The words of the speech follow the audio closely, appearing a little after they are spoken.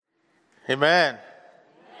Amen.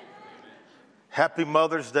 Happy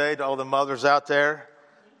Mother's Day to all the mothers out there,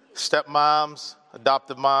 stepmoms,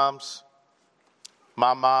 adoptive moms,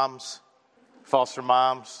 moms, foster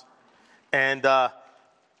moms. And does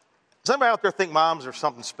anybody out there think moms are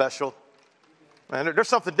something special? And there's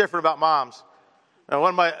something different about moms. And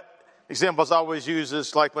one of my examples I always use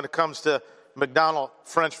is like when it comes to McDonald's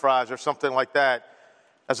French fries or something like that.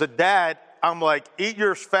 As a dad, I'm like, eat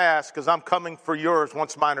yours fast because I'm coming for yours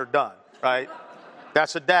once mine are done, right?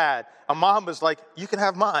 That's a dad. A mom is like, you can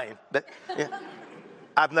have mine.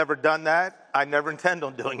 I've never done that. I never intend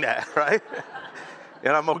on doing that, right?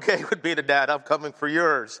 And I'm okay with being a dad. I'm coming for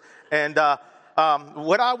yours. And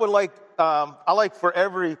what I would like, I like for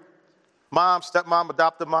every mom, stepmom,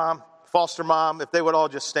 adoptive mom, foster mom, if they would all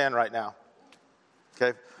just stand right now.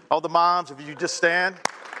 Okay? All the moms, if you just stand.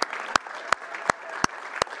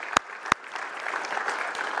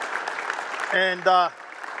 And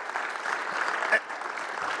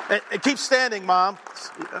keep standing, Mom.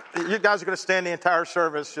 You guys are going to stand the entire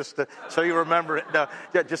service just so you remember it. No,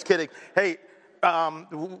 yeah, just kidding. Hey,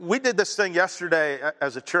 we did this thing yesterday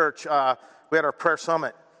as a church. We had our prayer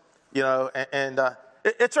summit, and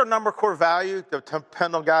it's our number core value to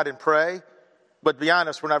depend on God and pray. But to be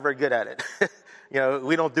honest, we're not very good at it.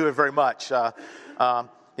 We don't do it very much.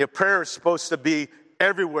 Prayer is supposed to be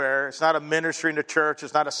everywhere. It's not a ministry in the church.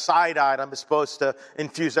 It's not a side item. It's supposed to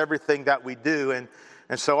infuse everything that we do. And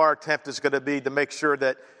so our attempt is going to be to make sure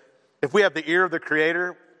that if we have the ear of the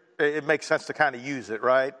Creator, it makes sense to kind of use it,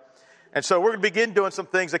 right? And so we're going to begin doing some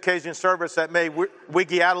things occasionally in service that may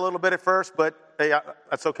wiggy out a little bit at first, but hey,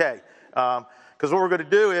 that's okay. Because what we're going to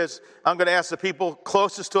do is I'm going to ask the people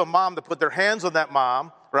closest to a mom to put their hands on that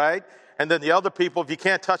mom, right? And then the other people, if you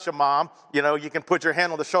can't touch a mom, you can put your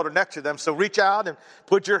hand on the shoulder next to them. So reach out and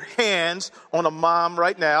put your hands on a mom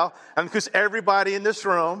right now. And because everybody in this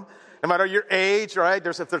room, no matter your age, right?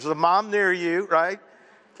 If there's a mom near you, right?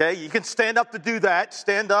 Okay, you can stand up to do that.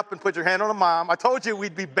 Stand up and put your hand on a mom. I told you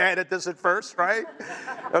we'd be bad at this at first, right?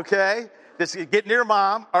 Okay, just get near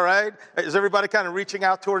mom, all right? Is everybody kind of reaching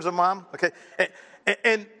out towards a mom? Okay,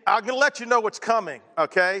 and I'm going to let you know what's coming,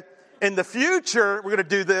 okay? In the future, we're going to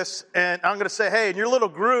do this, and I'm going to say, hey, in your little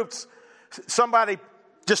groups, somebody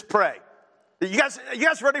just pray. You guys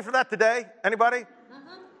ready for that today? Anybody?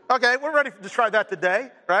 Mm-hmm. Okay, we're ready to try that today,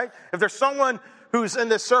 right? If there's someone who's in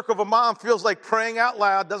this circle of a mom feels like praying out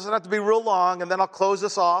loud, doesn't have to be real long, and then I'll close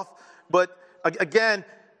this off. But again,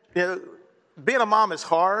 being a mom is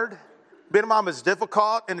hard. Being a mom is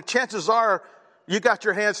difficult, and the chances are you got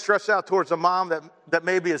your hands stretched out towards a mom that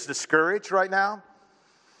maybe is discouraged right now.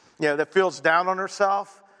 That feels down on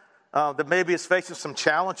herself, that maybe is facing some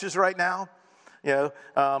challenges right now.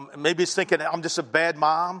 Maybe is thinking, I'm just a bad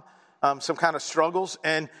mom, some kind of struggles.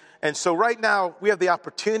 And so right now, we have the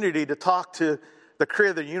opportunity to talk to the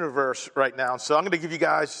Creator of the universe right now. So I'm going to give you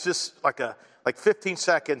guys just like 15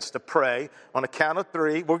 seconds to pray on a count of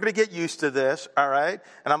 3. We're going to get used to this, all right?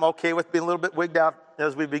 And I'm okay with being a little bit wigged out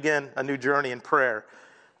as we begin a new journey in prayer.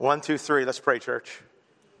 1, 2, 3. Let's pray, church.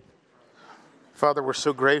 Father, we're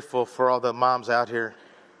so grateful for all the moms out here.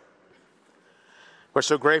 We're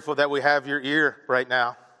so grateful that we have your ear right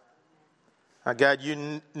now. God,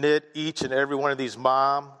 you knit each and every one of these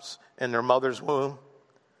moms in their mother's womb.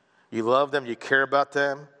 You love them. You care about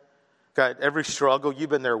them. God, every struggle, you've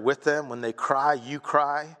been there with them. When they cry, you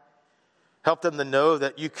cry. Help them to know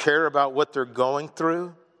that you care about what they're going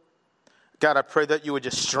through. God, I pray that you would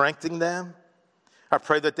just strengthen them. I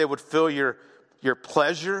pray that they would feel your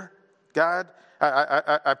pleasure, God.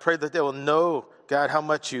 I pray that they will know, God, how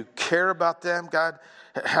much you care about them, God,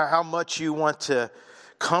 how much you want to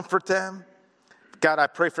comfort them. God, I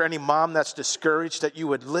pray for any mom that's discouraged that you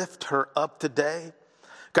would lift her up today.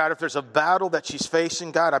 God, if there's a battle that she's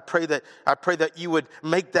facing, God, I pray that you would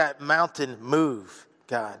make that mountain move,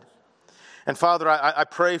 God. And Father, I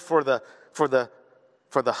pray for the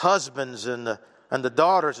husbands and the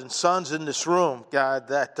daughters and sons in this room, God,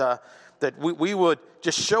 that we would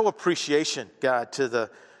just show appreciation, God, to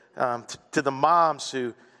the moms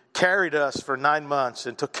who carried us for 9 months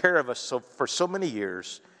and took care of us for so many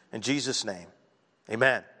years. In Jesus' name,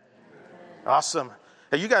 amen. Awesome.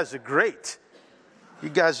 Hey, you guys are great. You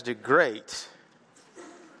guys did great.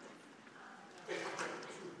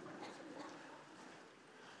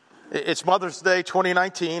 It's Mother's Day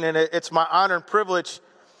 2019, and it's my honor and privilege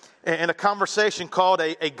in a conversation called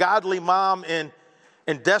A Godly Mom in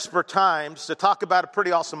Desperate Times to talk about a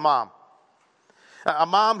pretty awesome mom. A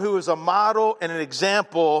mom who is a model and an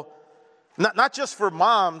example, not just for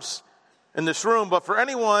moms in this room, but for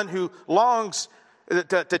anyone who longs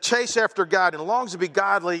to chase after God and longs to be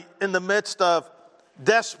godly in the midst of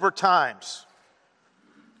desperate times.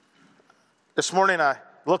 This morning I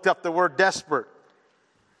looked up the word desperate.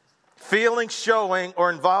 Feeling, showing, or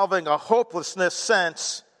involving a hopelessness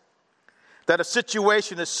sense that a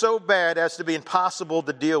situation is so bad as to be impossible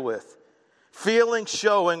to deal with. Feeling,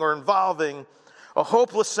 showing, or involving a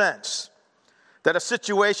hopeless sense that a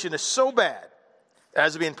situation is so bad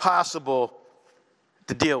as to be impossible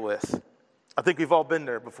to deal with. I think we've all been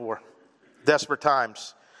there before. Desperate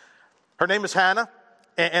times. Her name is Hannah,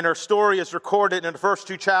 and her story is recorded in the first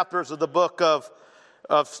 2 chapters of the book of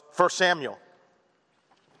 1 Samuel.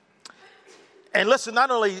 And listen,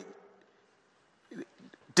 not only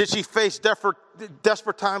did she face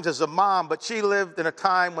desperate times as a mom, but she lived in a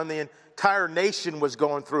time when the entire nation was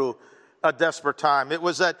going through a desperate time. It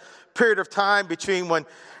was that period of time between when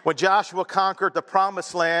Joshua conquered the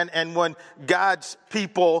promised land and when God's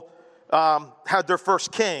people had their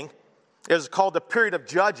first king. It was called the period of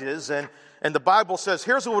Judges, and the Bible says,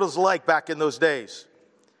 here's what it was like back in those days.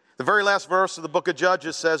 The very last verse of the book of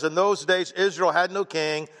Judges says, in those days Israel had no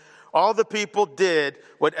king. All the people did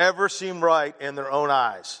whatever seemed right in their own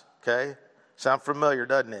eyes. Okay? Sound familiar,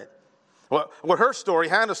 doesn't it? Well, her story,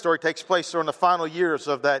 Hannah's story, takes place during the final years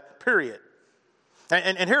of that period.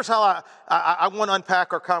 And here's how I want to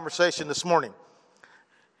unpack our conversation this morning.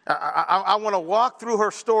 I want to walk through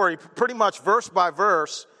her story pretty much verse by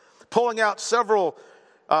verse, pulling out several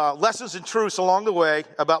lessons and truths along the way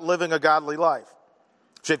about living a godly life.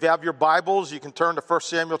 So if you have your Bibles, you can turn to 1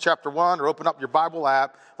 Samuel chapter 1 or open up your Bible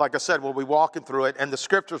app. Like I said, we'll be walking through it, and the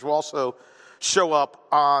scriptures will also show up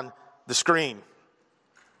on the screen.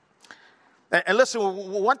 And listen,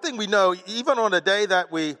 one thing we know, even on the day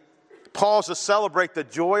that we pause to celebrate the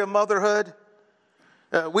joy of motherhood,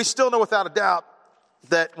 we still know without a doubt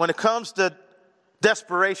that when it comes to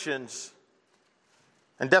desperation,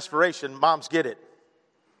 moms get it.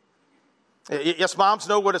 Yes, moms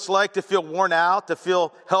know what it's like to feel worn out, to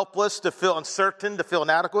feel helpless, to feel uncertain, to feel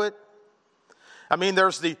inadequate. I mean,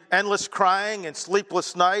 there's the endless crying and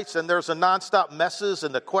sleepless nights, and there's the nonstop messes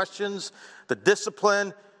and the questions, the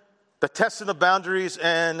discipline, the testing of boundaries,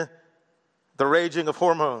 and the raging of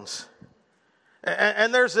hormones.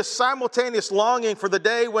 And there's this simultaneous longing for the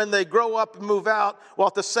day when they grow up and move out, while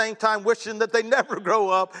at the same time wishing that they never grow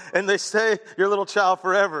up and they stay your little child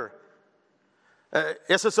forever.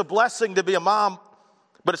 Yes, it's a blessing to be a mom,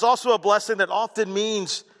 but it's also a blessing that often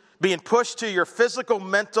means being pushed to your physical,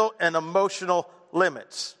 mental, and emotional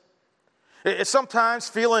limits. It's sometimes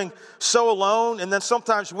feeling so alone, and then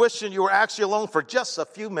sometimes wishing you were actually alone for just a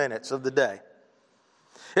few minutes of the day.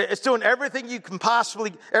 It's doing everything you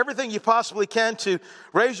possibly can to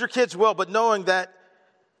raise your kids well, but knowing that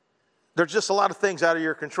there's just a lot of things out of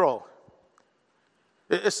your control.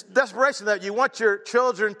 It's desperation that you want your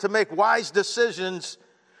children to make wise decisions,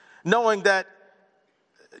 knowing that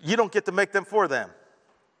you don't get to make them for them.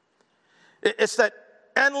 It's that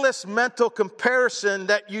endless mental comparison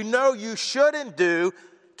that you know you shouldn't do.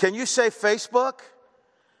 Can you say Facebook?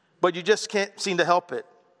 But you just can't seem to help it.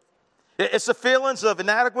 It's the feelings of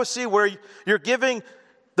inadequacy where you're giving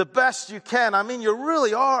the best you can. I mean, you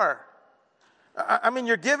really are. I mean,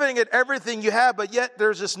 you're giving it everything you have, but yet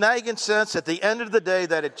there's this nagging sense at the end of the day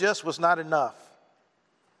that it just was not enough.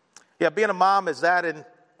 Yeah, being a mom is that and a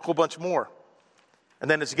whole bunch more. And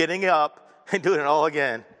then it's getting up and doing it all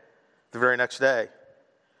again the very next day.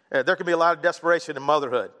 There can be a lot of desperation in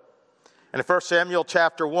motherhood. And in 1 Samuel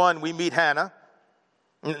chapter 1, we meet Hannah.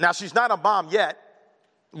 Now, she's not a mom yet,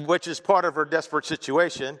 which is part of her desperate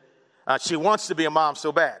situation. She wants to be a mom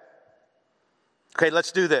so bad. Okay,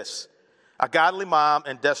 let's do this. A godly mom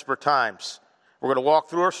in desperate times. We're going to walk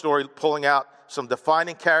through her story, pulling out some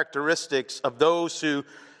defining characteristics of those who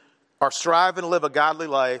are striving to live a godly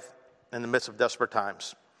life in the midst of desperate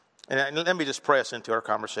times. And let me just pray us into our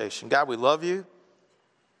conversation. God, we love you.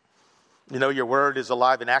 You know your word is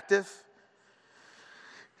alive and active.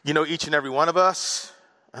 You know each and every one of us,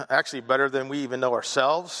 actually better than we even know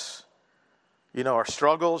ourselves. You know our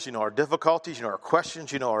struggles, you know our difficulties, you know our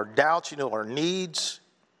questions, you know our doubts, you know our needs.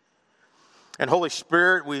 And Holy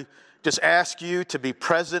Spirit, we just ask you to be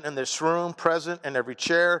present in this room, present in every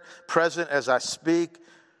chair, present as I speak,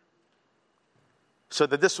 so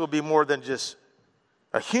that this will be more than just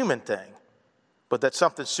a human thing, but that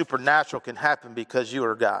something supernatural can happen because you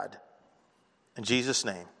are God. In Jesus'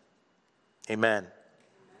 name, amen.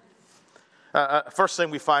 First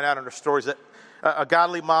thing we find out in her story is that a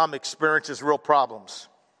godly mom experiences real problems.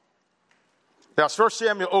 Now, as 1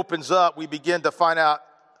 Samuel opens up, we begin to find out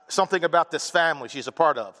something about this family she's a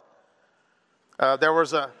part of. There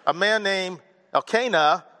was a man named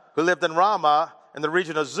Elkanah who lived in Ramah in the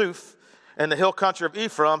region of Zuph. in the hill country of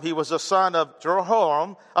Ephraim. He was the son of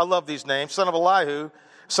Jehoram. I love these names. Son of Elihu,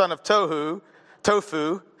 son of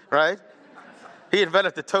Tofu, right? He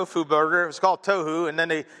invented the tofu burger. It was called Tohu. And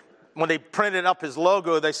then when they printed up his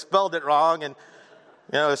logo, they spelled it wrong. And,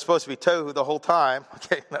 it's supposed to be Tohu the whole time.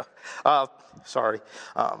 Okay, no. Sorry.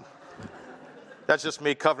 That's just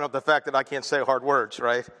me covering up the fact that I can't say hard words,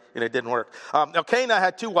 right? And it didn't work. Elkanah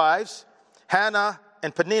had 2 wives, Hannah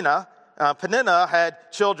and Peninnah. Peninnah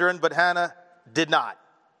had children, but Hannah did not.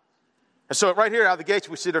 And so right here out of the gates,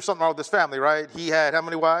 we see there's something wrong with this family, right? He had how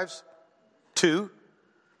many wives? 2.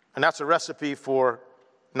 And that's a recipe for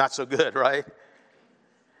not so good, right?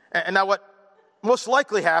 And now what most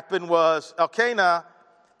likely happened was Elkanah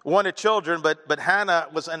wanted children, but Hannah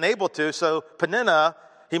was unable to. So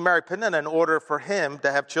he married Peninnah in order for him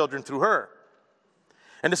to have children through her.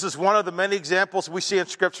 And this is one of the many examples we see in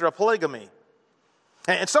Scripture of polygamy.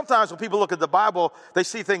 And sometimes when people look at the Bible, they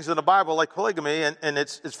see things in the Bible like polygamy, and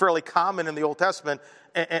it's fairly common in the Old Testament,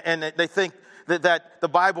 and they think that the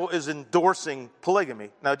Bible is endorsing polygamy.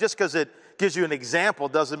 Now, just because it gives you an example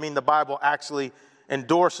doesn't mean the Bible actually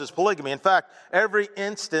endorses polygamy. In fact, every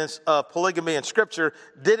instance of polygamy in Scripture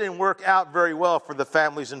didn't work out very well for the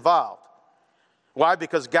families involved. Why?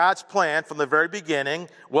 Because God's plan from the very beginning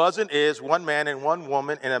was and is one man and one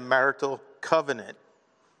woman in a marital covenant.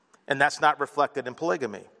 And that's not reflected in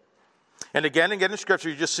polygamy. And again in Scripture,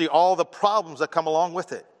 you just see all the problems that come along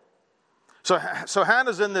with it. So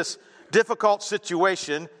Hannah's in this difficult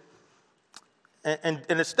situation,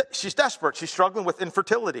 and she's desperate. She's struggling with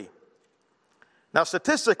infertility. Now,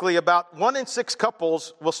 statistically, about 1 in 6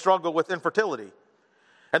 couples will struggle with infertility.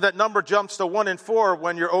 And that number jumps to 1 in 4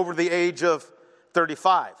 when you're over the age of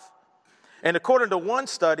 35. And according to one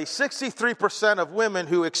study, 63% of women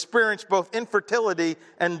who experience both infertility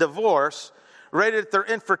and divorce rated their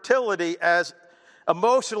infertility as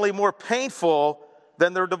emotionally more painful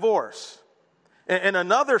than their divorce. In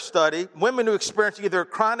another study, women who experience either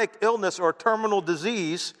chronic illness or terminal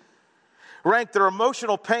disease ranked their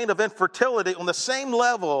emotional pain of infertility on the same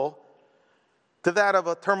level to that of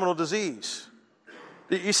a terminal disease.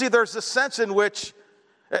 You see, there's this sense in which,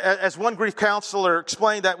 as one grief counselor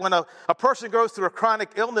explained, that when a person goes through a chronic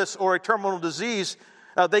illness or a terminal disease,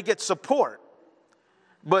 they get support.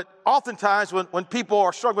 But oftentimes when people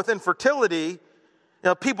are struggling with infertility,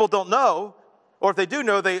 people don't know, or if they do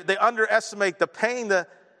know, they underestimate the pain that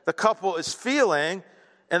the couple is feeling,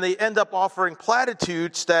 and they end up offering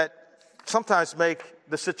platitudes that sometimes make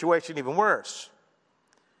the situation even worse.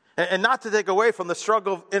 And not to take away from the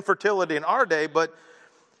struggle of infertility in our day, but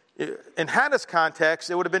in Hannah's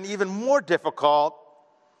context, it would have been even more difficult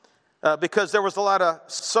because there was a lot of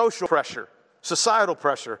social pressure, societal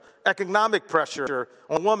pressure, economic pressure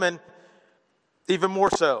on women, even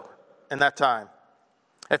more so in that time.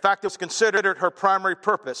 In fact, it was considered her primary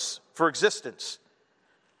purpose for existence,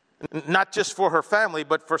 not just for her family,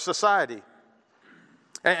 but for society.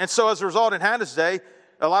 And so as a result, in Hannah's day,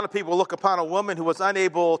 a lot of people look upon a woman who was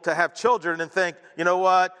unable to have children and think, you know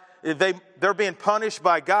what? They're being punished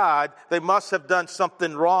by God. They must have done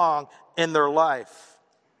something wrong in their life.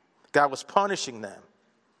 God was punishing them.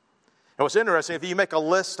 And what's interesting, if you make a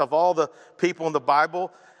list of all the people in the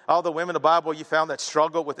Bible, all the women in the Bible you found that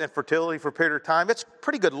struggled with infertility for a period of time, it's a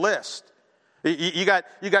pretty good list. You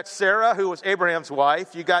got Sarah, who was Abraham's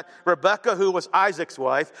wife. You got Rebecca, who was Isaac's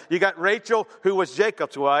wife. You got Rachel, who was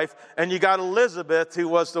Jacob's wife. And you got Elizabeth, who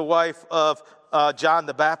was the wife of John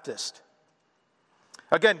the Baptist.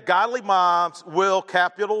 Again, godly moms will,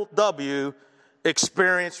 capital W,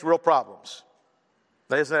 experience real problems.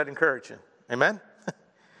 Isn't that encouraging? Amen?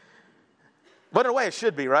 But in a way, it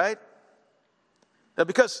should be, right?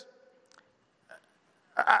 Because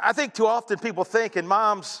I think too often people think, and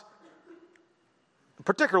moms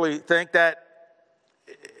particularly think, that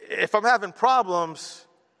if I'm having problems,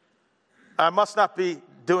 I must not be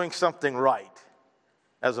doing something right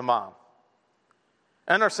as a mom.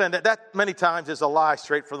 I understand that many times is a lie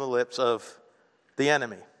straight from the lips of the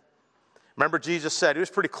enemy. Remember, Jesus said, he was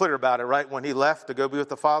pretty clear about it, right? When he left to go be with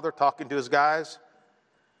the Father, talking to his guys.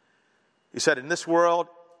 He said, in this world,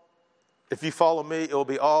 if you follow me, it will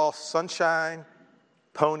be all sunshine,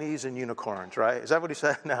 ponies, and unicorns, right? Is that what he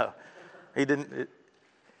said? No, he didn't.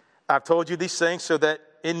 I've told you these things so that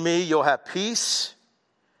in me you'll have peace.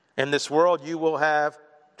 In this world you will have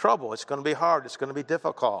trouble. It's going to be hard. It's going to be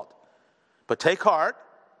difficult. But take heart,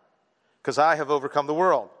 because I have overcome the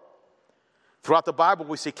world. Throughout the Bible,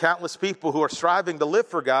 we see countless people who are striving to live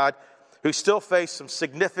for God who still face some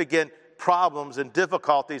significant problems and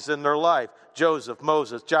difficulties in their life. Joseph,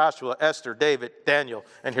 Moses, Joshua, Esther, David, Daniel,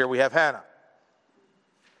 and here we have Hannah.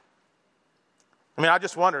 I mean, I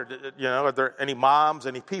just wondered, are there any moms,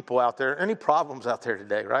 any people out there, any problems out there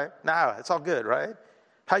today, right? No, it's all good, right?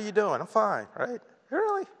 How you doing? I'm fine, right?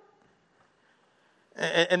 Really?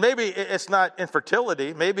 And maybe it's not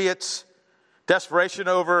infertility. Maybe it's desperation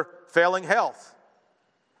over failing health,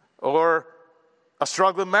 or a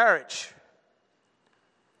struggling marriage,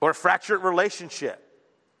 or a fractured relationship.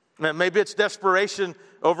 Maybe it's desperation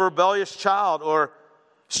over a rebellious child or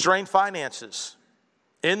strained finances.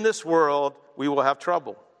 In this world, we will have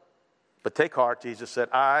trouble. But take heart, Jesus said,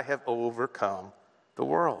 I have overcome the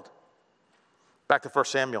world. Back to 1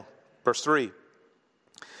 Samuel, verse 3.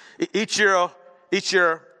 Each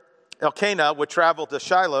year, Elkanah would travel to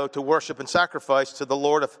Shiloh to worship and sacrifice to the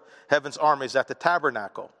Lord of heaven's armies at the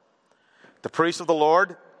tabernacle. The priests of the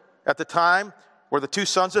Lord at the time were the two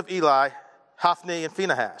sons of Eli, Hophni and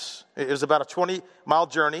Phinehas. It was about a 20-mile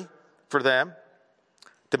journey for them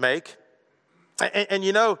to make. And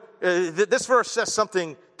this verse says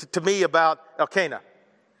something to me about Elkanah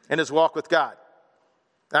and his walk with God.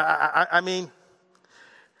 I mean,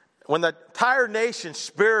 when the entire nation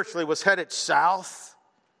spiritually was headed south,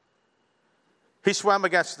 he swam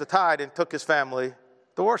against the tide and took his family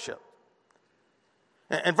to worship.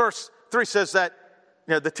 And verse 3 says that,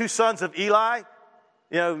 the two sons of Eli,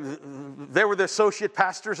 they were the associate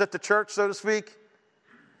pastors at the church, so to speak.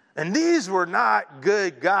 And these were not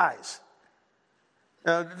good guys.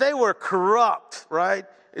 They were corrupt, right?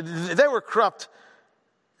 They were corrupt,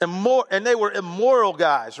 and they were immoral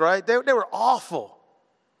guys, right? They were awful,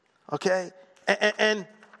 okay? And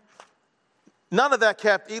none of that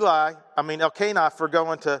kept Elkanah, for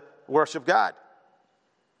going to worship God.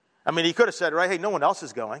 I mean, he could have said, right, hey, no one else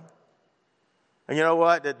is going. And you know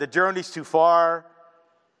what? The journey's too far.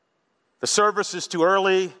 The service is too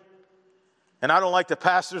early. And I don't like the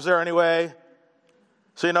pastors there anyway.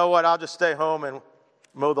 So you know what? I'll just stay home and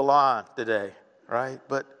mow the lawn today, right?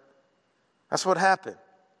 But that's what happened.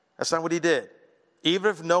 That's not what he did.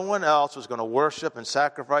 Even if no one else was going to worship and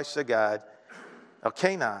sacrifice to God,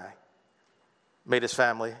 Elkanah made his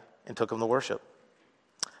family and took him to worship.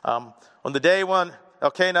 On the day when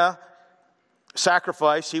Elkanah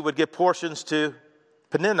sacrificed, he would give portions to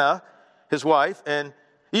Peninnah, his wife, and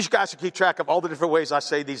you guys should keep track of all the different ways I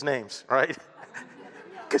say these names, right?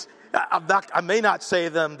 Because I may not say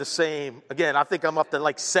them the same. Again, I think I'm up to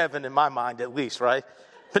like 7 in my mind at least, right?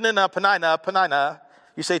 Peninnah.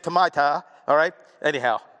 You say Tamaita, all right?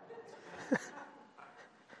 Anyhow.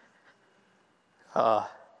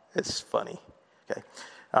 It's funny. Okay.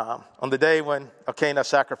 On the day when Elkanah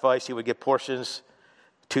sacrificed, he would give portions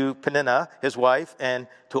to Peninnah, his wife, and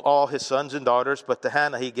to all his sons and daughters. But to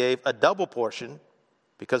Hannah he gave a double portion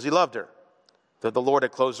because he loved her, that the Lord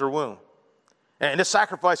had closed her womb. And this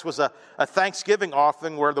sacrifice was a thanksgiving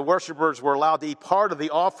offering where the worshipers were allowed to eat part of the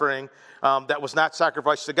offering that was not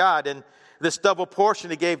sacrificed to God. And this double portion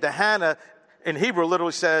he gave to Hannah, in Hebrew,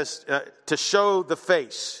 literally says to show the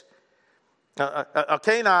face.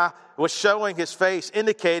 Elkanah was showing his face,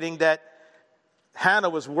 indicating that Hannah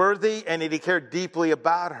was worthy and that he cared deeply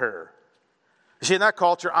about her. You see, in that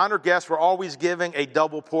culture, honored guests were always giving a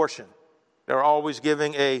double portion. They were always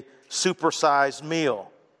giving a supersized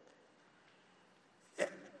meal.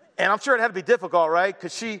 And I'm sure it had to be difficult, right?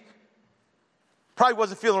 Because she probably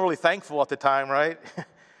wasn't feeling really thankful at the time, right?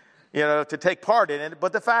 To take part in it.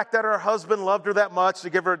 But the fact that her husband loved her that much to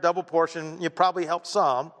give her a double portion, probably helped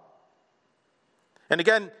some. And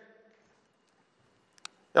again,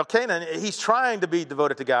 Elkanah, he's trying to be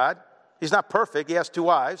devoted to God. He's not perfect. He has 2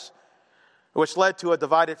 wives, which led to a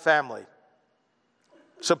divided family.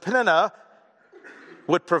 So Peninnah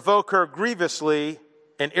would provoke her grievously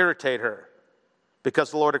and irritate her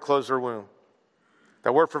because the Lord had closed her womb.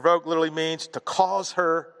 The word provoke literally means to cause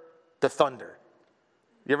her to thunder.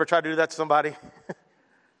 You ever try to do that to somebody?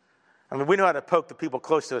 I mean, we know how to poke the people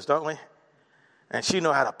close to us, don't we? And she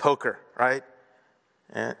knew how to poke her, right?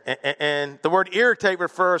 And the word irritate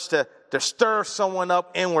refers to stir someone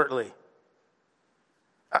up inwardly.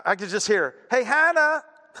 I could just hear, hey, Hannah,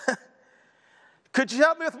 could you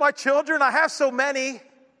help me with my children? I have so many.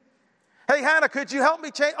 Hey, Hannah, could you help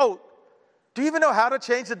me change? Oh, do you even know how to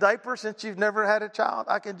change the diaper since you've never had a child?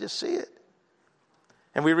 I can just see it.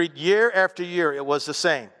 And we read year after year, it was the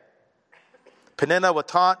same. Peninnah would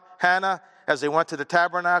taunt Hannah as they went to the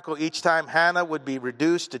tabernacle. Each time Hannah would be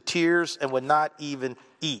reduced to tears and would not even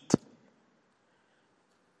eat.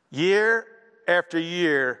 Year after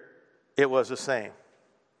year, it was the same.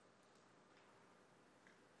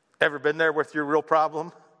 Ever been there with your real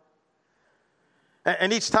problem?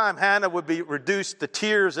 And each time Hannah would be reduced to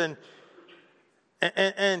tears and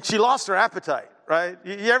she lost her appetite, right?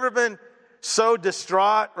 You ever been so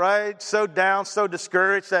distraught, right? So down, so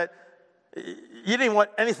discouraged that you didn't even want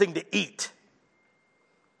anything to eat.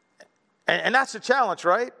 And that's a challenge,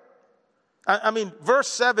 right? I mean, verse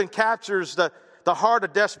 7 captures the heart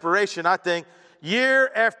of desperation, I think.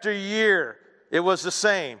 Year after year, it was the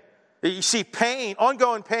same. You see pain,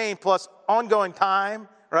 ongoing pain plus ongoing time,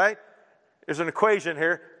 right? There's an equation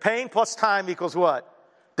here. Pain plus time equals what?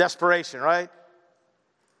 Desperation, right?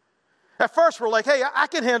 At first, we're like, hey, I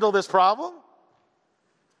can handle this problem.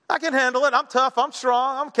 I can handle it. I'm tough. I'm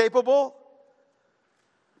strong. I'm capable.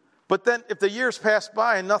 But then if the years pass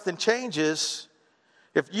by and nothing changes,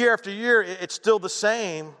 if year after year it's still the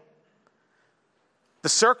same, the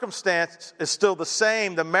circumstance is still the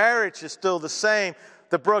same, the marriage is still the same,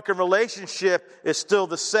 the broken relationship is still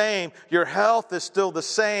the same, your health is still the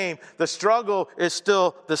same, the struggle is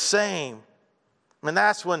still the same. And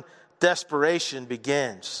that's when desperation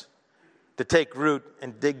begins to take root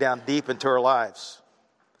and dig down deep into our lives.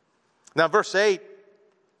 Now, verse 8,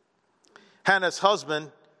 Hannah's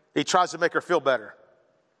husband, he tries to make her feel better.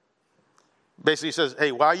 Basically, he says,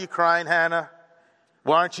 hey, why are you crying, Hannah?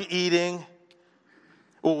 Why aren't you eating?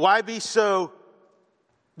 Well, why be so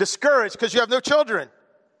discouraged because you have no children?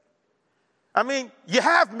 I mean, you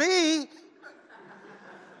have me.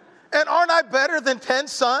 And aren't I better than 10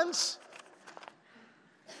 sons?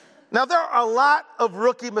 Now, there are a lot of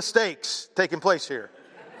rookie mistakes taking place here.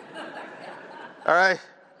 All right?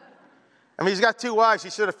 I mean, he's got 2 wives. He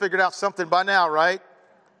should have figured out something by now, right?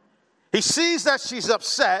 He sees that she's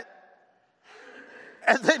upset,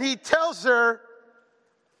 and then he tells her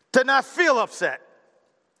to not feel upset.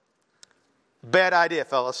 Bad idea,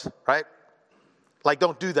 fellas, right? Like,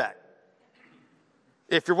 don't do that.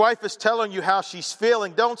 If your wife is telling you how she's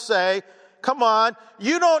feeling, don't say, come on,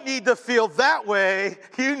 you don't need to feel that way.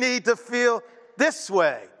 You need to feel this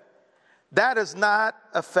way. That is not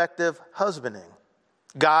effective husbanding.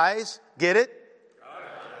 Guys, get it?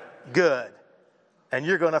 Good. And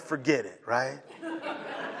you're going to forget it, right?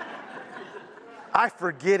 I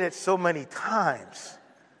forget it so many times.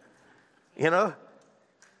 You know,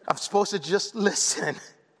 I'm supposed to just listen.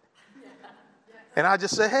 And I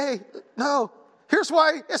just say, hey, no, here's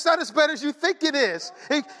why it's not as bad as you think it is.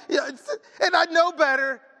 And I know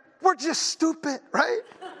better. We're just stupid, right?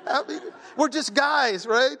 I mean, we're just guys,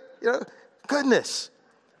 right? You know, goodness.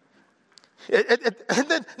 And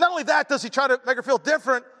then not only that, does he try to make her feel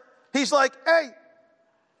different? He's like, hey,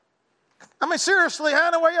 I mean, seriously,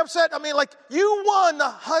 Hannah, why are you upset? I mean, like, you won the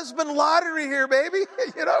husband lottery here, baby.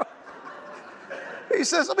 You know? He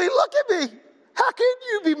says, I mean, look at me. How can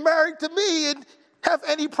you be married to me and have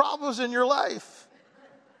any problems in your life?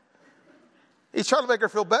 He's trying to make her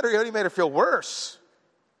feel better. He only made her feel worse.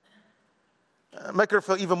 Make her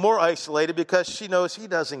feel even more isolated because she knows he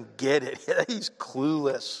doesn't get it. He's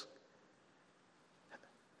clueless.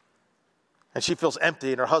 And she feels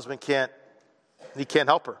empty and her husband can't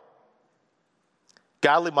help her.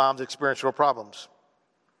 Godly moms experience real problems.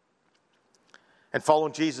 And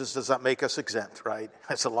following Jesus does not make us exempt, right?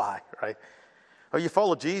 That's a lie, right? Oh, you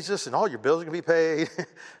follow Jesus and all your bills are going to be paid.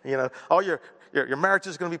 You know, all your marriage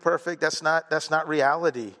is going to be perfect. That's not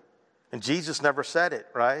reality. And Jesus never said it,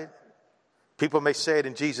 right? People may say it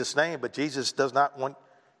in Jesus' name, but Jesus does not want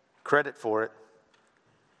credit for it.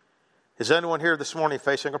 Is anyone here this morning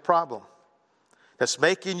facing a problem that's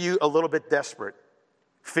making you a little bit desperate?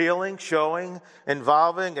 Feeling, showing,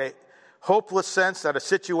 involving a hopeless sense that a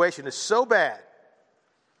situation is so bad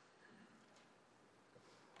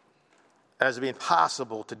as to be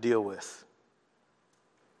impossible to deal with.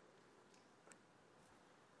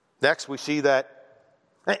 Next, we see that,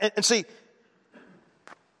 and see,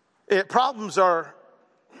 problems are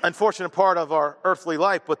an unfortunate part of our earthly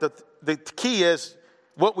life, but the key is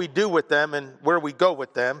what we do with them and where we go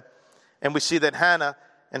with them. And we see that Hannah,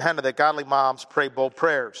 that godly moms pray bold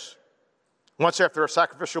prayers. Once after a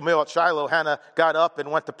sacrificial meal at Shiloh, Hannah got up and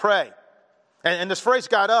went to pray. And this phrase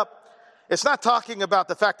got up, it's not talking about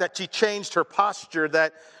the fact that she changed her posture,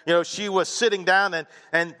 that, you know, she was sitting down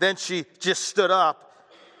and then she just stood up.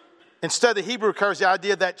 Instead, the Hebrew carries the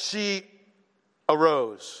idea that she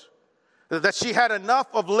arose, that she had enough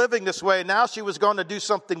of living this way. Now she was going to do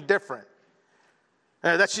something different.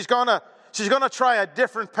 That she's going to try a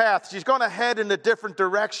different path. She's going to head in a different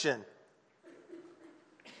direction.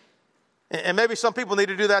 And maybe some people need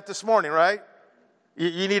to do that this morning, right?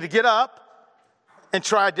 You need to get up and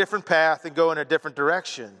try a different path and go in a different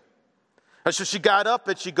direction. And so she got up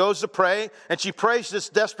and she goes to pray, and she prays this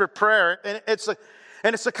desperate prayer. And it's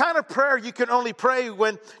the kind of prayer you can only pray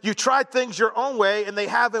when you tried things your own way and they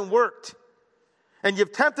haven't worked. And you've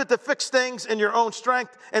attempted to fix things in your own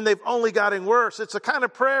strength, and they've only gotten worse. It's the kind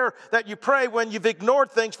of prayer that you pray when you've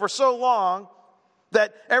ignored things for so long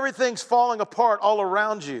that everything's falling apart all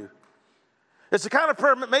around you. It's the kind of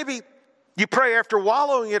prayer maybe you pray after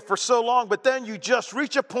wallowing it for so long, but then you just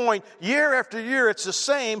reach a point, year after year, it's the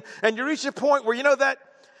same, and you reach a point where you know that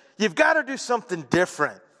you've got to do something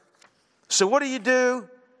different. So what do?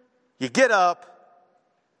 You get up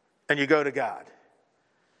and you go to God.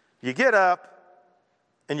 You get up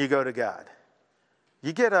and you go to God.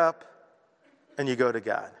 You get up and you go to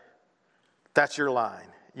God. That's your line.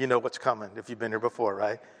 You know what's coming if you've been here before,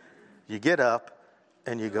 right? You get up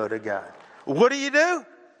and you go to God. What do? You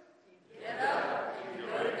get up and you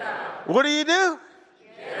go to God. What do? You get up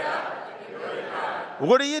and you go to God.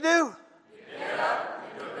 What do? You get up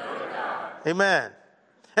and you go to God. Amen.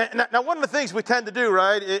 And now, one of the things we tend to do,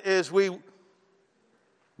 right, is we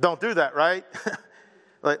don't do that, right?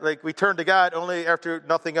 like we turn to God only after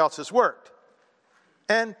nothing else has worked.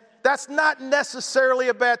 And that's not necessarily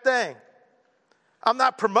a bad thing. I'm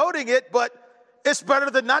not promoting it, but it's better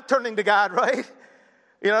than not turning to God, right?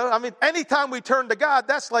 You know, I mean, anytime we turn to God,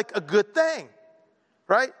 that's like a good thing,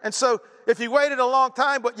 right? And so if you waited a long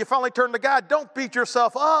time, but you finally turned to God, don't beat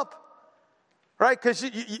yourself up, right? Because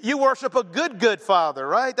you worship a good Father,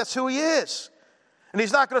 right? That's who he is. And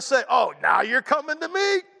he's not going to say, oh, now you're coming to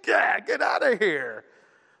me? Yeah, get out of here.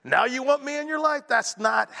 Now you want me in your life? That's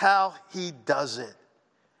not how he does it.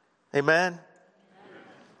 Amen?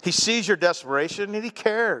 He sees your desperation and he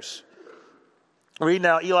cares. Read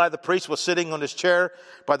now, Eli the priest was sitting on his chair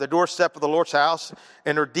by the doorstep of the Lord's house.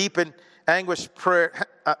 In her deep anguish,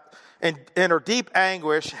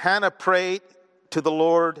 Hannah prayed to the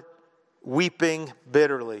Lord, weeping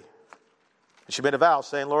bitterly. She made a vow,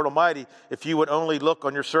 saying, Lord Almighty, if you would only look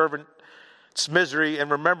on your servant's misery and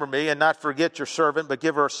remember me and not forget your servant, but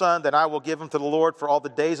give her a son, then I will give him to the Lord for all the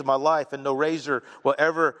days of my life, and no razor will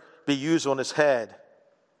ever be used on his head.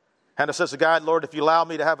 Hannah says to God, Lord, if you allow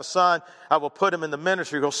me to have a son, I will put him in the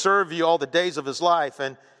ministry. He'll serve you all the days of his life.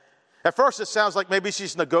 And at first it sounds like maybe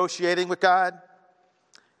she's negotiating with God.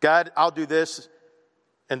 God, I'll do this,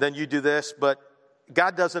 and then you do this. But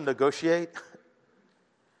God doesn't negotiate.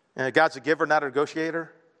 And God's a giver, not a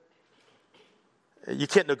negotiator. You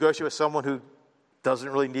can't negotiate with someone who doesn't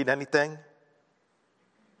really need anything.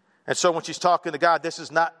 And so when she's talking to God, this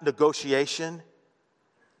is not negotiation.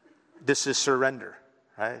 This is surrender,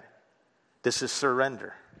 right? This is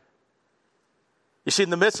surrender. You see, in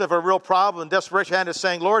the midst of a real problem and desperation, Hannah is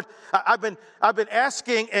saying, Lord, I've been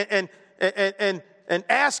asking and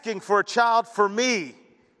asking for a child for me.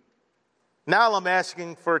 Now I'm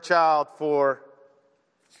asking for a child for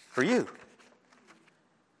you.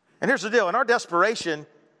 And here's the deal. And our desperation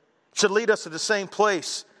should lead us to the same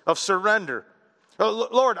place of surrender.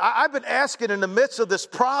 Lord, I've been asking in the midst of this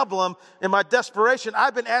problem, in my desperation,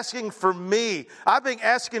 I've been asking for me. I've been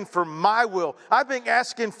asking for my will. I've been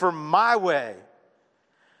asking for my way.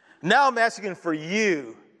 Now I'm asking for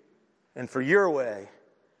you and for your way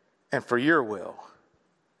and for your will.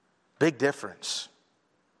 Big difference.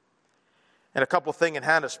 And a couple things in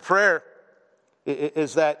Hannah's prayer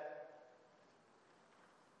is that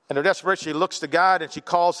in her desperation, she looks to God and she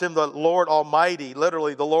calls him the Lord Almighty,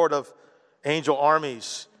 literally the Lord of angel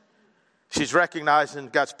armies. She's recognizing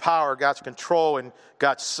God's power, God's control, and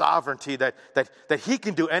God's sovereignty, that he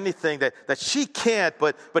can do anything that she can't,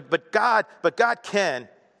 but God can.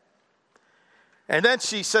 And then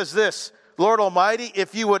she says this, Lord Almighty,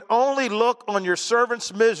 if you would only look on your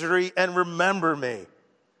servant's misery and remember me.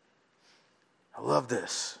 I love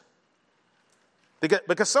this.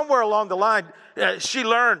 Because somewhere along the line, she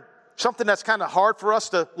learned something that's kind of hard for us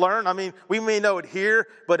to learn. I mean, we may know it here,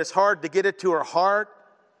 but it's hard to get it to her heart.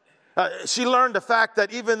 She learned the fact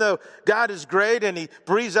that even though God is great and he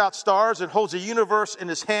breathes out stars and holds the universe in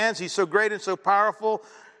his hands, he's so great and so powerful,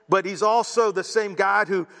 but he's also the same God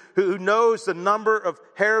who knows the number of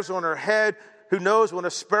hairs on her head, who knows when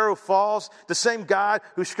a sparrow falls, the same God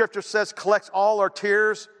who Scripture says collects all our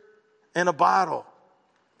tears in a bottle.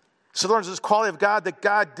 So there's this quality of God that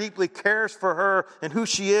God deeply cares for her and who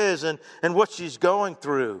she is and what she's going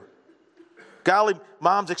through. Godly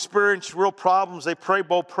moms experience real problems. They pray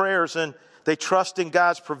bold prayers and they trust in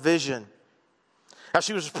God's provision. As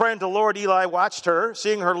she was praying to the Lord, Eli watched her,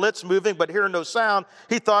 seeing her lips moving but hearing no sound.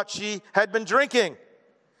 He thought she had been drinking.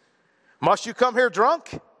 Must you come here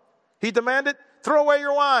drunk? He demanded. Throw away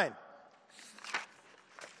your wine.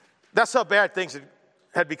 That's how bad things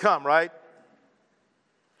had become, right?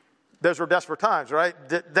 Those were desperate times, right?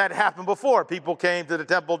 That happened before. People came to the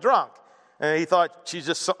temple drunk. And he thought, she's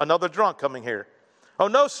just another drunk coming here. "Oh,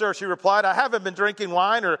 no, sir," she replied. "I haven't been drinking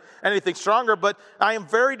wine or anything stronger, but I am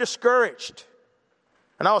very discouraged.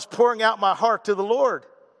 And I was pouring out my heart to the Lord.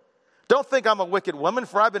 Don't think I'm a wicked woman,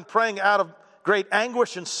 for I've been praying out of great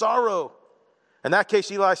anguish and sorrow." In that case,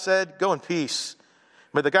 Eli said, "Go in peace.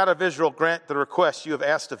 May the God of Israel grant the request you have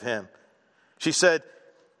asked of him." She said,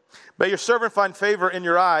 "May your servant find favor in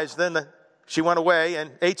your eyes." Then she went away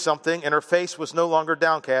and ate something, and her face was no longer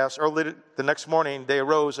downcast. Early the next morning, they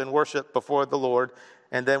arose and worshiped before the Lord,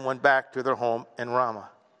 and then went back to their home in Ramah.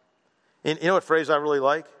 And you know what phrase I really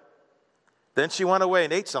like? Then she went away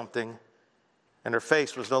and ate something, and her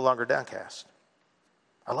face was no longer downcast.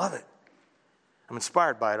 I love it. I'm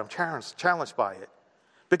inspired by it. I'm challenged by it.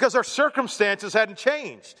 Because our circumstances hadn't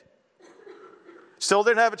changed. Still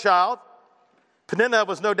didn't have a child. Peninnah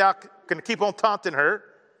was no doubt going to keep on taunting her.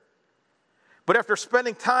 But after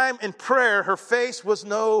spending time in prayer, her face was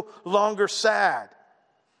no longer sad.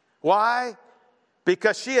 Why?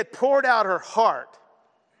 Because she had poured out her heart.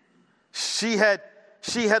 She had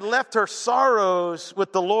left her sorrows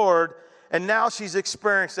with the Lord, and now she's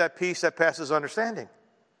experienced that peace that passes understanding.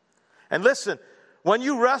 And listen, when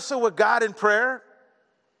you wrestle with God in prayer,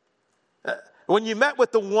 when you met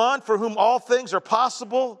with the one for whom all things are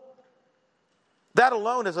possible, that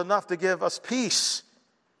alone is enough to give us peace.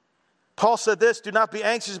 Paul said this, "Do not be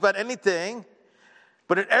anxious about anything,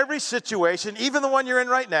 but in every situation, even the one you're in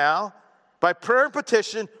right now, by prayer and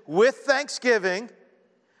petition, with thanksgiving,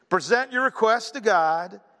 present your requests to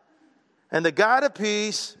God, and the God of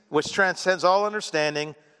peace, which transcends all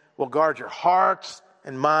understanding, will guard your hearts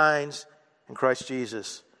and minds in Christ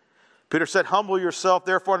Jesus." Peter said, "Humble yourself,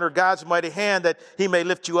 therefore, under God's mighty hand, that he may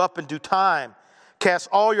lift you up in due time. Cast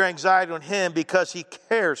all your anxiety on him, because he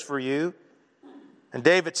cares for you." And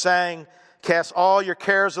David sang, "Cast all your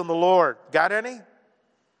cares on the Lord." Got any?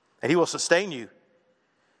 "And he will sustain you.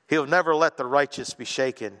 He will never let the righteous be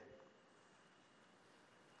shaken."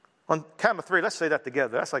 On count of three, let's say that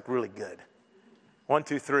together. That's like really good. 1,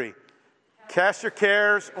 2, 3. Cast your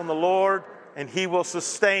cares on the Lord, and he will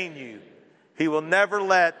sustain you. He will never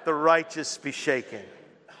let the righteous be shaken.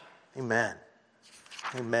 Amen.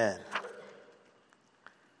 Amen.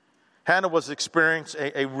 Hannah was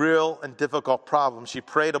experiencing a real and difficult problem. She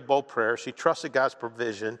prayed a bold prayer. She trusted God's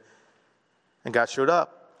provision, and God showed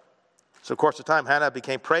up. So, of course, at the time Hannah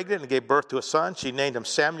became pregnant and gave birth to a son, she named him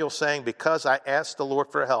Samuel, saying, "Because I asked the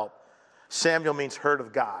Lord for help." Samuel means heard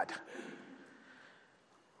of God.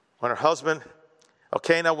 When her husband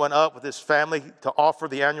Elkanah went up with his family to offer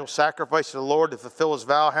the annual sacrifice to the Lord to fulfill his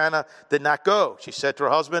vow, Hannah did not go. She said to her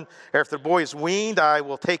husband, "After the boy is weaned, I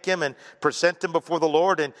will take him and present him before the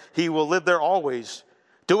Lord, and he will live there always."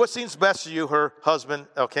 "Do what seems best to you," her husband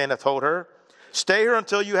Elkanah told her. "Stay here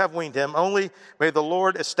until you have weaned him. Only may the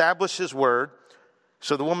Lord establish his word."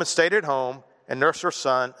 So the woman stayed at home and nursed her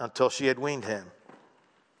son until she had weaned him.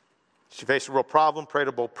 She faced a real problem, prayed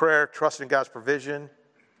a bold prayer, trusting God's provision.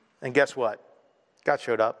 And guess what? God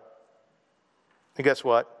showed up. And guess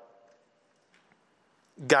what?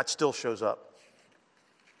 God still shows up.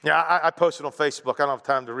 Yeah, I posted on Facebook. I don't have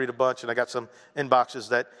time to read a bunch, and I got some inboxes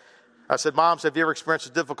that I said, "Moms, have you ever experienced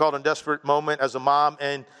a difficult and desperate moment as a mom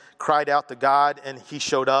and cried out to God and he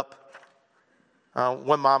showed up?"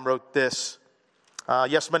 One mom wrote this,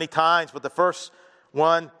 "Yes, many times, but the first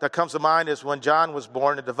one that comes to mind is when John was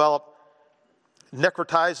born and developed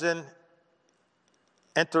necrotizing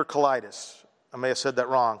enterocolitis." I may have said that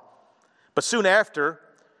wrong. But soon after,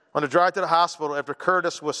 on the drive to the hospital, after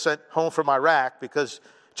Curtis was sent home from Iraq because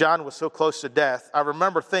John was so close to death, I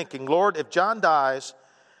remember thinking, "Lord, if John dies,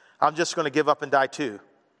 I'm just going to give up and die too."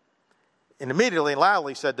 And immediately and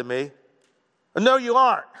loudly said to me, "No, you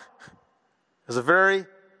aren't." It was a very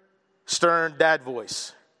stern dad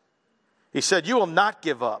voice. He said, "You will not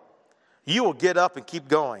give up. You will get up and keep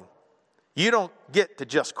going. You don't get to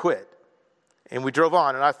just quit." And we drove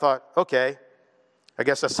on, and I thought, okay, I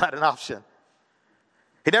guess that's not an option.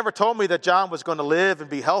 He never told me that John was going to live and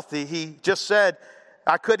be healthy. He just said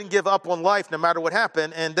I couldn't give up on life no matter what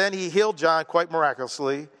happened. And then he healed John quite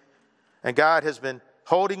miraculously. And God has been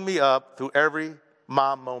holding me up through every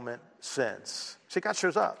mom moment since. See, God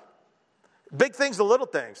shows up. Big things to little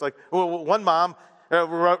things. Like one mom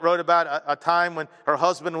wrote about a time when her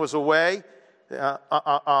husband was away,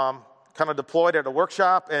 kind of deployed at a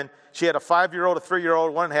workshop, and she had a 5-year-old, a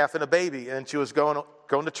 3-year-old, 1.5, and a baby, and she was going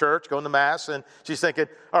to church, going to mass, and she's thinking,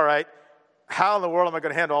 all right, how in the world am I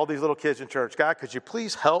going to handle all these little kids in church? God, could you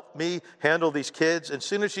please help me handle these kids? And as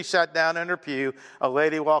soon as she sat down in her pew, a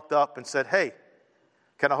lady walked up and said, "Hey,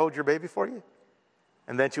 can I hold your baby for you?"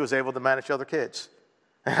 And then she was able to manage other kids.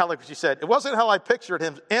 And like she said, it wasn't how I pictured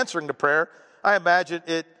him answering the prayer. I imagined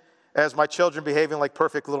it as my children behaving like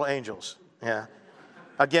perfect little angels. Yeah.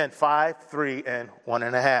 Again, 5, 3, and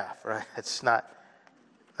 1.5, right? That's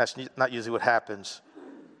not usually what happens.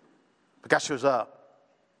 But God shows up.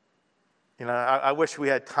 You know, I wish we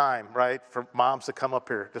had time, right, for moms to come up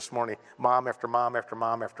here this morning, mom after mom after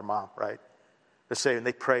mom after mom, right? To say, and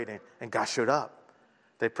they prayed, and God showed up.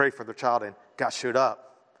 They prayed for their child, and God showed up.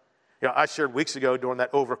 You know, I shared weeks ago during that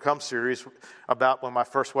Overcome series about when my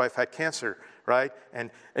first wife had cancer, right? And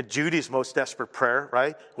Judy's most desperate prayer,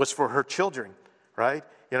 right, was for her children, right?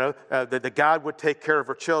 You know, that God would take care of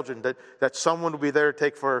her children, that someone would be there to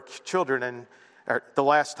take for her children. And the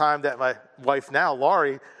last time that my wife now,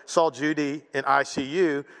 Laurie, saw Judy in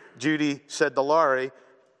ICU, Judy said to Laurie,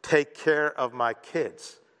 take care of my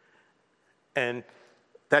kids. And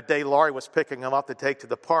that day, Laurie was picking them up to take to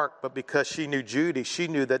the park, but because she knew Judy, she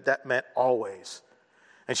knew that meant always.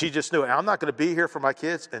 And she just knew, I'm not going to be here for my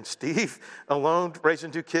kids, and Steve alone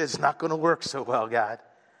raising 2 kids is not going to work so well, God.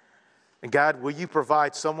 And God, will you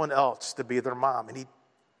provide someone else to be their mom? And he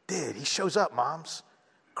did. He shows up, moms.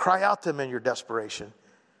 Cry out to him in your desperation.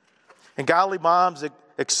 And godly moms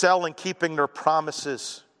excel in keeping their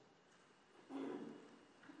promises.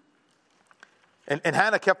 And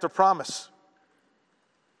Hannah kept her promise.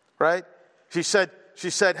 Right? She said,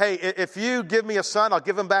 hey, if you give me a son, I'll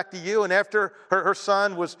give him back to you. And after her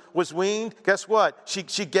son was weaned, guess what?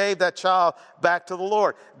 She gave that child back to the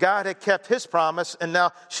Lord. God had kept his promise, and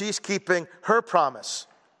now she's keeping her promise.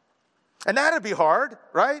 And that'd be hard,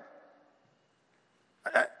 right?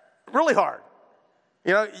 Really hard.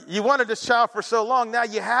 You know, you wanted this child for so long, now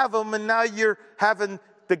you have him, and now you're having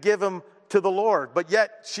to give him to the Lord. But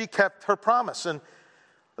yet, she kept her promise. And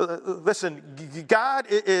listen, God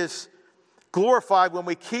is glorified when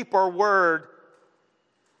we keep our word,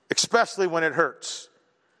 especially when it hurts.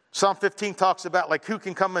 Psalm 15 talks about, like, who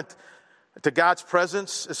can come into God's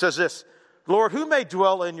presence? It says this, Lord, who may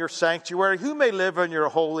dwell in your sanctuary? Who may live on your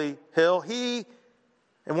holy hill? He,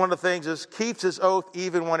 and one of the things is, keeps his oath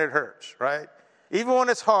even when it hurts, right? Even when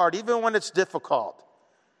it's hard, even when it's difficult.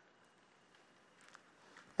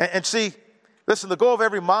 And see, listen, the goal of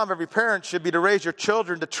every mom, every parent should be to raise your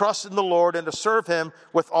children to trust in the Lord and to serve him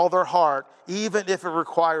with all their heart, even if it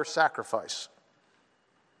requires sacrifice.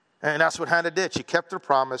 And that's what Hannah did. She kept her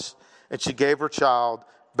promise, and she gave her child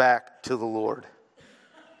back to the Lord,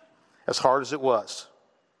 as hard as it was.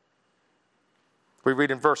 We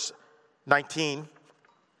read in verse 19,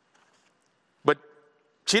 but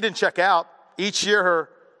she didn't check out. Each year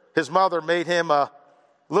his mother made him a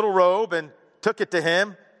little robe and took it to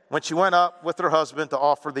him when she went up with her husband to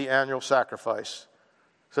offer the annual sacrifice.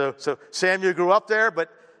 So Samuel grew up there, but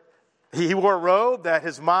he wore a robe that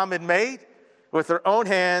his mom had made with her own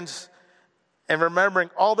hands, and remembering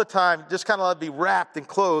all the time, just kind of let it be wrapped and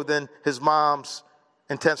clothed in his mom's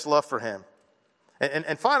intense love for him.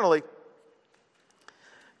 And finally,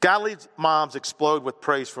 godly moms explode with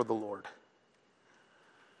praise for the Lord.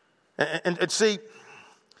 And see,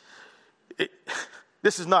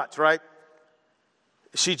 this is nuts, right?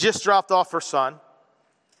 She just dropped off her son.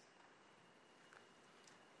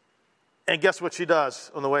 And guess what she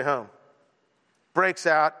does on the way home? Breaks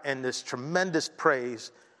out in this tremendous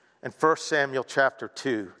praise in 1 Samuel chapter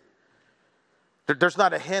 2. There's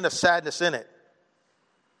not a hint of sadness in it.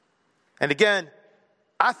 And again,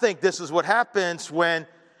 I think this is what happens when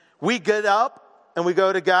we get up and we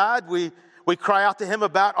go to God. We cry out to him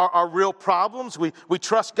about our real problems. We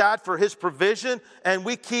trust God for his provision, and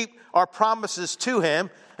we keep our promises to him.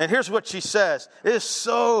 And here's what she says. It is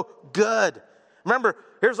so good. Remember,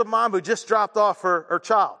 here's a mom who just dropped off her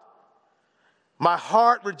child. My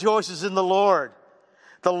heart rejoices in the Lord.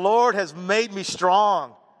 The Lord has made me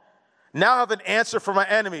strong. Now I have an answer for my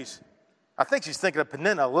enemies. I think she's thinking of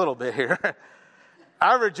Peninnah a little bit here.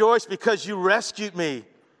 I rejoice because you rescued me.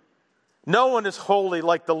 No one is holy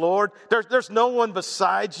like the Lord. There's no one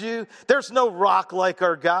besides you. There's no rock like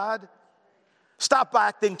our God. Stop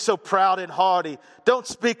acting so proud and haughty. Don't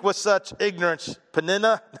speak with such ignorance,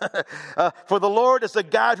 Peninnah. For the Lord is a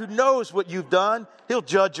God who knows what you've done. He'll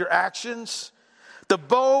judge your actions. The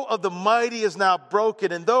bow of the mighty is now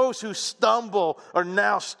broken, and those who stumble are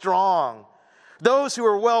now strong. Those who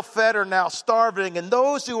are well-fed are now starving, and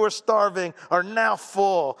those who are starving are now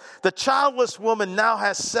full. The childless woman now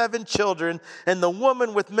has 7 children, and the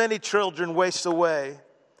woman with many children wastes away.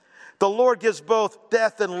 The Lord gives both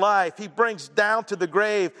death and life. He brings down to the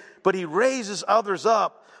grave, but he raises others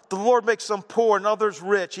up. The Lord makes some poor and others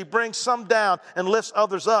rich. He brings some down and lifts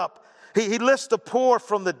others up. He lifts the poor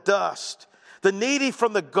from the dust, the needy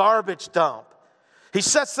from the garbage dump. He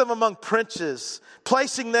sets them among princes,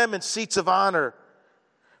 placing them in seats of honor.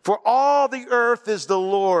 For all the earth is the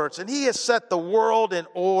Lord's, and he has set the world in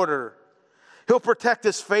order. He'll protect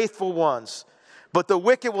his faithful ones, but the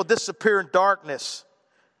wicked will disappear in darkness.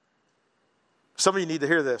 Some of you need to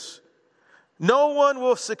hear this. No one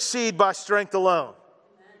will succeed by strength alone.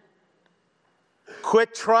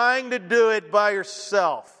 Quit trying to do it by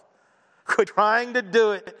yourself. Quit trying to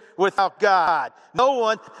do it without God. No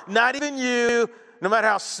one, not even you, no matter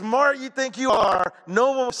how smart you think you are, no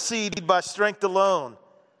one will succeed by strength alone.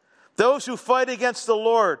 Those who fight against the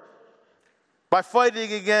Lord by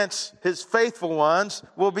fighting against his faithful ones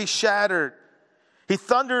will be shattered. He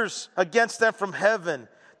thunders against them from heaven.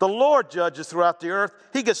 The Lord judges throughout the earth.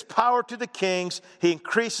 He gives power to the kings. He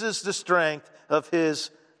increases the strength of his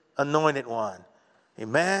anointed one.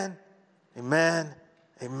 Amen, amen,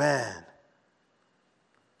 amen.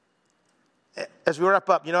 As we wrap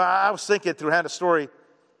up, I was thinking through Hannah's story,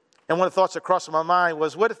 and one of the thoughts that crossed my mind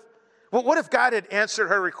was, what if God had answered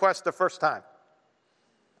her request the first time?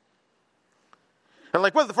 And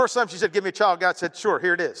what if the first time she said, give me a child, God said, sure,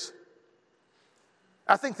 here it is.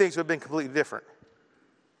 I think things would have been completely different.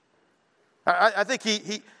 I think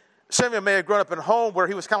Samuel may have grown up in a home where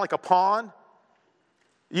he was kind of like a pawn.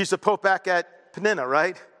 He used to poke back at Peninnah,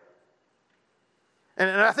 right? And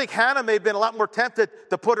I think Hannah may have been a lot more tempted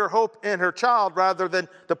to put her hope in her child rather than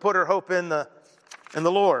to put her hope in the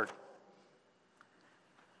Lord.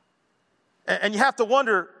 And you have to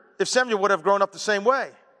wonder if Samuel would have grown up the same way.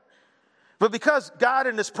 But because God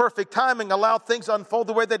in his perfect timing allowed things to unfold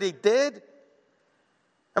the way that he did,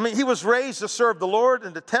 he was raised to serve the Lord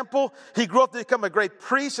in the temple. He grew up to become a great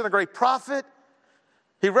priest and a great prophet.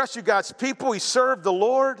 He rescued God's people. He served the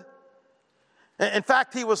Lord. In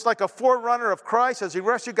fact, he was like a forerunner of Christ. As he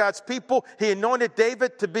rescued God's people, he anointed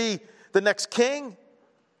David to be the next king.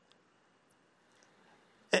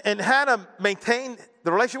 And Hannah maintained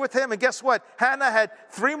the relationship with him. And guess what? Hannah had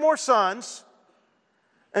 3 more sons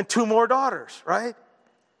and 2 more daughters, right?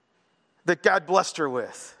 That God blessed her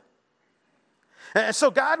with. And so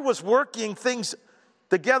God was working things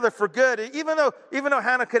together for good, even though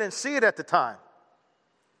Hannah couldn't see it at the time.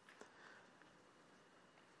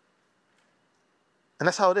 And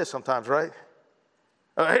that's how it is sometimes, right?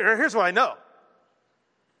 Here's what I know.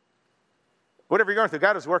 Whatever you're going through,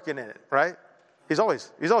 God is working in it, right? He's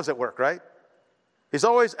always at work, right? He's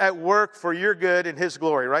always at work for your good and his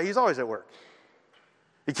glory, right? He's always at work.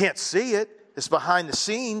 You can't see it. It's behind the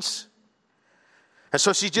scenes. And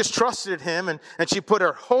so she just trusted him and she put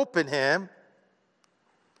her hope in him.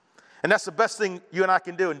 And that's the best thing you and I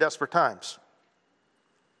can do in desperate times.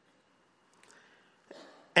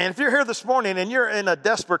 And if you're here this morning and you're in a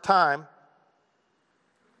desperate time,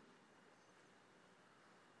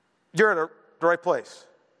 you're at the right place.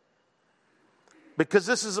 Because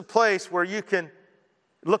this is a place where you can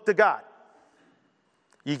look to God.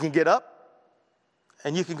 You can get up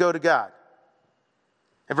and you can go to God.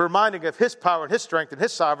 And be reminded of his power and his strength and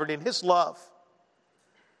his sovereignty and his love.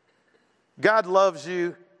 God loves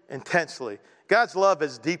you intensely. God's love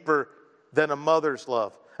is deeper than a mother's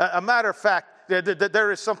love. A matter of fact,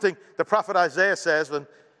 there is something the prophet Isaiah says when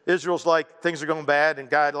Israel's like, things are going bad, and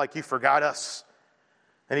God, you forgot us.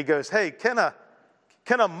 And he goes, hey, can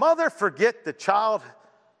a mother forget the child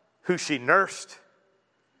who she nursed?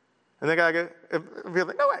 And the guy goes,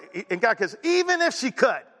 no way. And God goes, even if she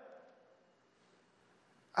could,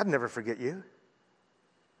 I'd never forget you.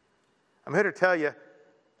 I'm here to tell you,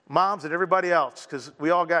 moms and everybody else, because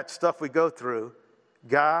we all got stuff we go through,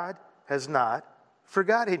 God has not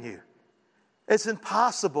forgotten you. It's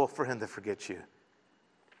impossible for him to forget you.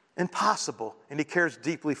 Impossible. And he cares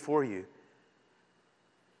deeply for you.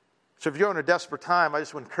 So if you're in a desperate time, I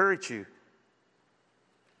just want to encourage you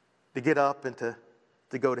to get up and to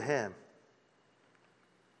go to him.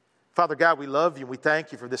 Father God, we love you and we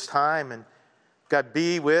thank you for this time. And God,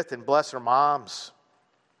 be with and bless our moms.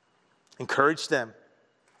 Encourage them.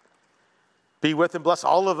 Be with and bless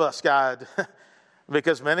all of us, God,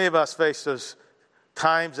 because many of us face those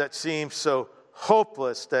times that seem so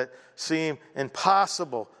hopeless, that seem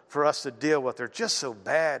impossible for us to deal with. They're just so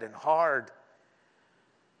bad and hard.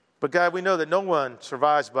 But God, we know that no one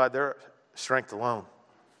survives by their strength alone.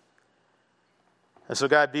 And so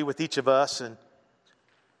God, be with each of us, and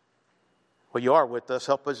you are with us.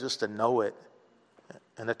 Help us just to know it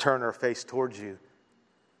and to turn our face towards you.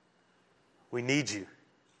 We need you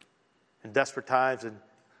in desperate times and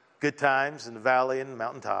good times, in the valley and the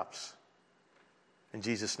mountaintops. In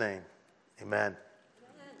Jesus' name, amen.